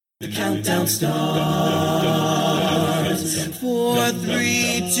The countdown starts. 4,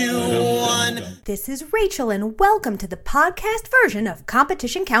 3, 2, 1. This is Rachel, and welcome to the podcast version of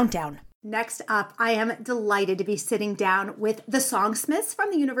Competition Countdown. Next up, I am delighted to be sitting down with the Songsmiths from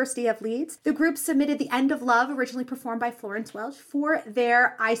the University of Leeds. The group submitted The End of Love, originally performed by Florence Welch, for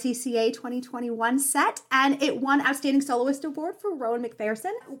their ICCA 2021 set, and it won Outstanding Soloist Award for Rowan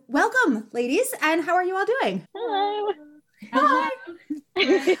McPherson. Welcome, ladies, and how are you all doing? Hello. Hi.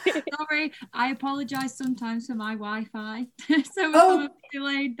 Sorry, I apologise sometimes for my Wi-Fi. So if I'm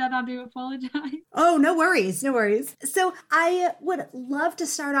delayed, then I do apologise. Oh, no worries, no worries. So I would love to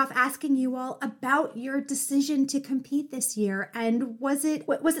start off asking you all about your decision to compete this year. And was it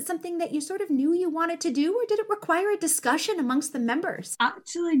something that you sort of knew you wanted to do, or did it require a discussion amongst the members?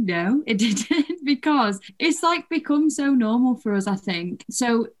 Actually, no, it didn't, because it's like become so normal for us, I think.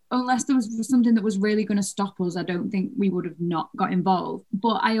 So unless there was something that was really going to stop us, I don't think we would have not got involved.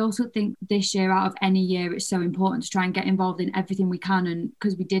 But I also think this year, out of any year, it's so important to try and get involved in everything we can. And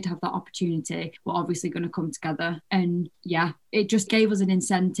because we did have that opportunity, we're obviously going to come together. And yeah, it just gave us an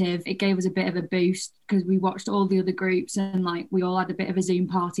incentive. It gave us a bit of a boost because we watched all the other groups and like we all had a bit of a Zoom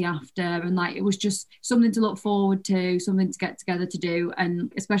party after. And like it was just something to look forward to, something to get together to do.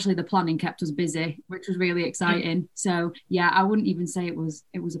 And especially the planning kept us busy, which was really exciting. So yeah, I wouldn't even say it was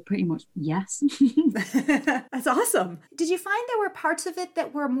a pretty much yes. That's awesome. Did you find there were parts of it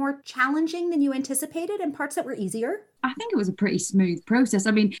that were more challenging than you anticipated and parts that were easier? I think it was a pretty smooth process.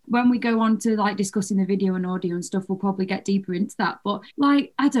 I mean, when we go on to like discussing the video and audio and stuff, we'll probably get deeper into that. But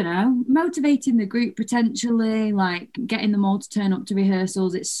like, I don't know, motivating the group potentially, like getting them all to turn up to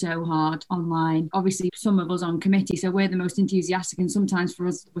rehearsals, it's so hard online. Obviously, some of us on committee, so we're the most enthusiastic. And sometimes for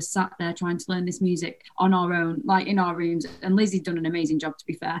us, we're sat there trying to learn this music on our own, like in our rooms. And Lizzie's done an amazing job, to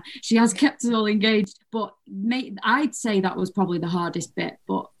be fair. She has kept us all engaged. But I'd say that was probably the hardest bit.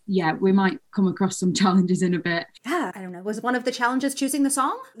 But yeah, we might come across some challenges in a bit. Yeah, I don't know. Was one of the challenges choosing the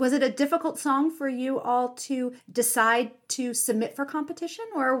song? Was it a difficult song for you all to decide to submit for competition,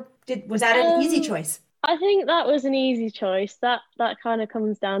 or was that an easy choice? I think that was an easy choice. That kind of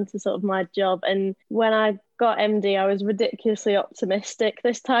comes down to sort of my job. And when I got MD, I was ridiculously optimistic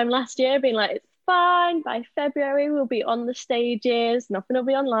this time last year, being like, it's fine, by February we'll be on the stages, nothing will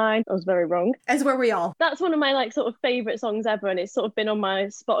be online. I was very wrong. As were we all. That's one of my like sort of favourite songs ever, and it's sort of been on my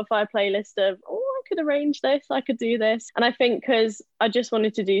Spotify playlist of, I could arrange this, I could do this. And I think because I just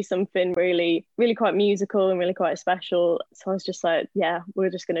wanted to do something really, really quite musical and really quite special. So I was just like, yeah,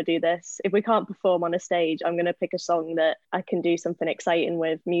 we're just going to do this. If we can't perform on a stage, I'm going to pick a song that I can do something exciting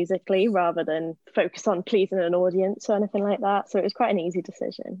with musically rather than focus on pleasing an audience or anything like that. So it was quite an easy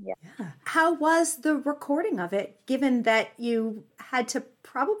decision. Yeah. How was the recording of it, given that you had to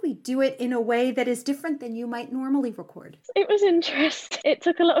probably do it in a way that is different than you might normally record? It was interesting. It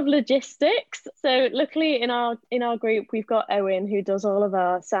took a lot of logistics. So luckily in our group, we've got Owen who does all of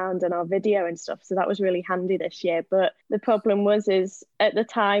our sound and our video and stuff. So that was really handy this year. But the problem is at the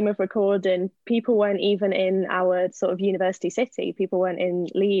time of recording, people weren't even in our sort of university city. People weren't in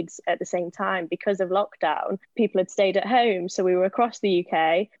Leeds at the same time because of lockdown. People had stayed at home. So we were across the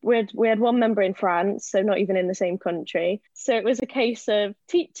UK. We had one member in France, so not even in the same country. So it was a case of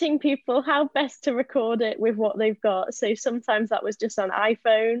teaching people how best to record it with what they've got. So sometimes that was just on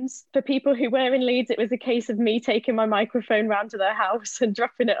iPhones. For people who were in Leeds, it was a case of me taking my microphone round to their house and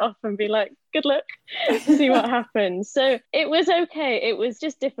dropping it off and be like, good luck, see what happens. So it was okay. It was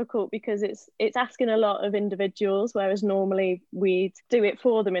just difficult because it's asking a lot of individuals, whereas normally we'd do it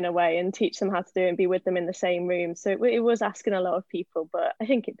for them in a way and teach them how to do it and be with them in the same room. So it was asking a lot of people, but I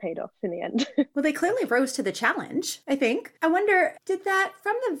think it paid off in the end. Well, they clearly rose to the challenge, I think. I wonder, did that,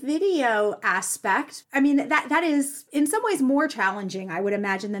 from the video aspect, I mean, that is in some ways more challenging, I would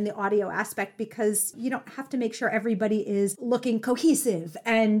imagine, than the audio aspect, because you don't have to make sure everybody is looking cohesive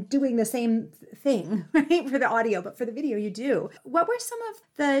and doing the same thing, right, for the audio, but for the video you do. What were some of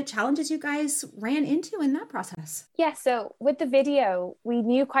the challenges you guys ran into in that process? Yeah, so with the video, we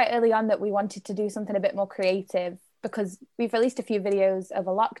knew quite early on that we wanted to do something a bit more creative, because we've released a few videos of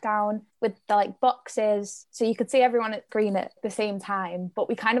a lockdown with the like boxes, so you could see everyone at screen at the same time, but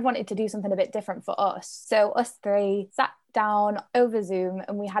we kind of wanted to do something a bit different for us. So us three sat down over Zoom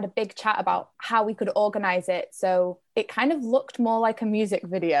and we had a big chat about how we could organize it. So it kind of looked more like a music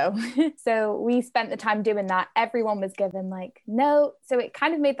video. So we spent the time doing that. Everyone was given like notes. So it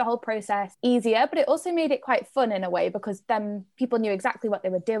kind of made the whole process easier, but it also made it quite fun in a way, because then people knew exactly what they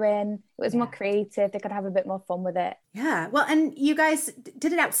were doing. It was more creative. They could have a bit more fun with it. Yeah. Well, and you guys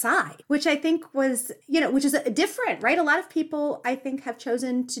did it outside, which I think was, which is different, right? A lot of people, I think, have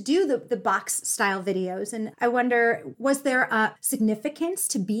chosen to do the box style videos. And I wonder, was there a significance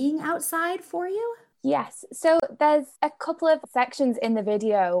to being outside for you? Yes. So there's a couple of sections in the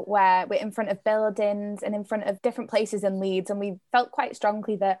video where we're in front of buildings and in front of different places in Leeds. And we felt quite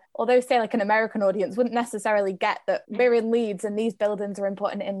strongly that although, say, like an American audience wouldn't necessarily get that we're in Leeds and these buildings are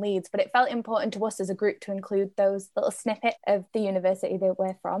important in Leeds, but it felt important to us as a group to include those little snippets of the university that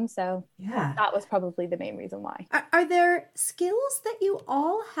we're from. So that was probably the main reason why. Are there skills that you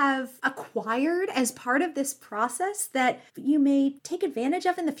all have acquired as part of this process that you may take advantage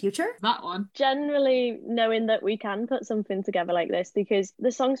of in the future? That one. Generally, knowing that we can put something together like this, because the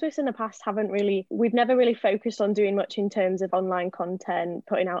Songsmiths in the past we've never really focused on doing much in terms of online content,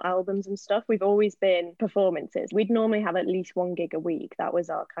 putting out albums and stuff. We've always been performances. We'd normally have at least 1 gig a week. That was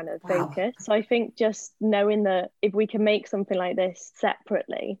our kind of focus. So I think just knowing that if we can make something like this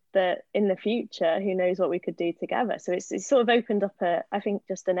separately, that in the future, who knows what we could do together. So it's sort of opened up I think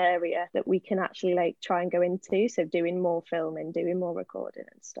just an area that we can actually like try and go into. So doing more filming, doing more recording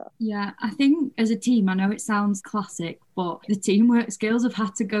and stuff. Yeah, I think as a team, I know it sounds classic, but the teamwork skills have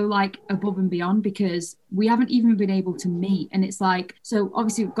had to go like above and beyond, because we haven't even been able to meet. And it's like, so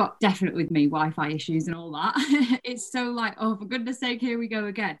obviously we've got, definitely with me, Wi-Fi issues and all that. It's so like, oh, for goodness sake, here we go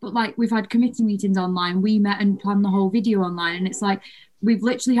again. But like, we've had committee meetings online. We met and planned the whole video online. And it's like, we've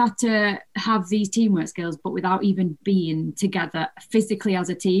literally had to have these teamwork skills, but without even being together physically as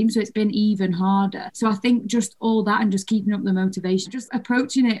a team. So it's been even harder. So I think just all that and just keeping up the motivation, just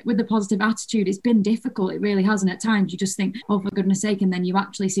approaching it with a positive attitude, it's been difficult. It really has. And at times you just think, oh, for goodness sake. And then you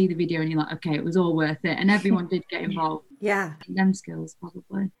actually see the video and you're like, okay, it was all worth it. And everyone did get involved. Yeah. Them skills,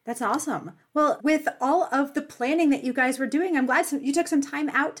 probably. That's awesome. Well, with all of the planning that you guys were doing, I'm glad you took some time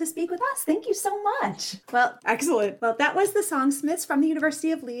out to speak with us. Thank you so much. Well, excellent. Well, that was the Songsmiths from the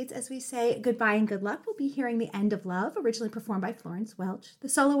University of Leeds. As we say goodbye and good luck, we'll be hearing The End of Love, originally performed by Florence Welch. The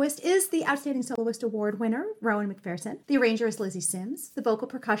soloist is the Outstanding Soloist Award winner, Rowan McPherson. The arranger is Lizzie Sims. The vocal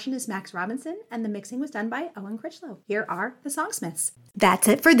percussion is Max Robinson. And the mixing was done by Owen Critchlow. Here are the Songsmiths. That's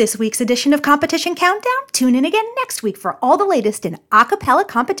it for this week's edition of Competition Countdown. Tune in again next week for all the latest in a cappella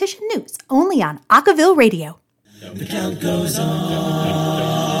competition news, only on Acaville Radio. The count goes on.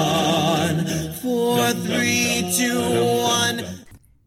 4, 3, 2, 1.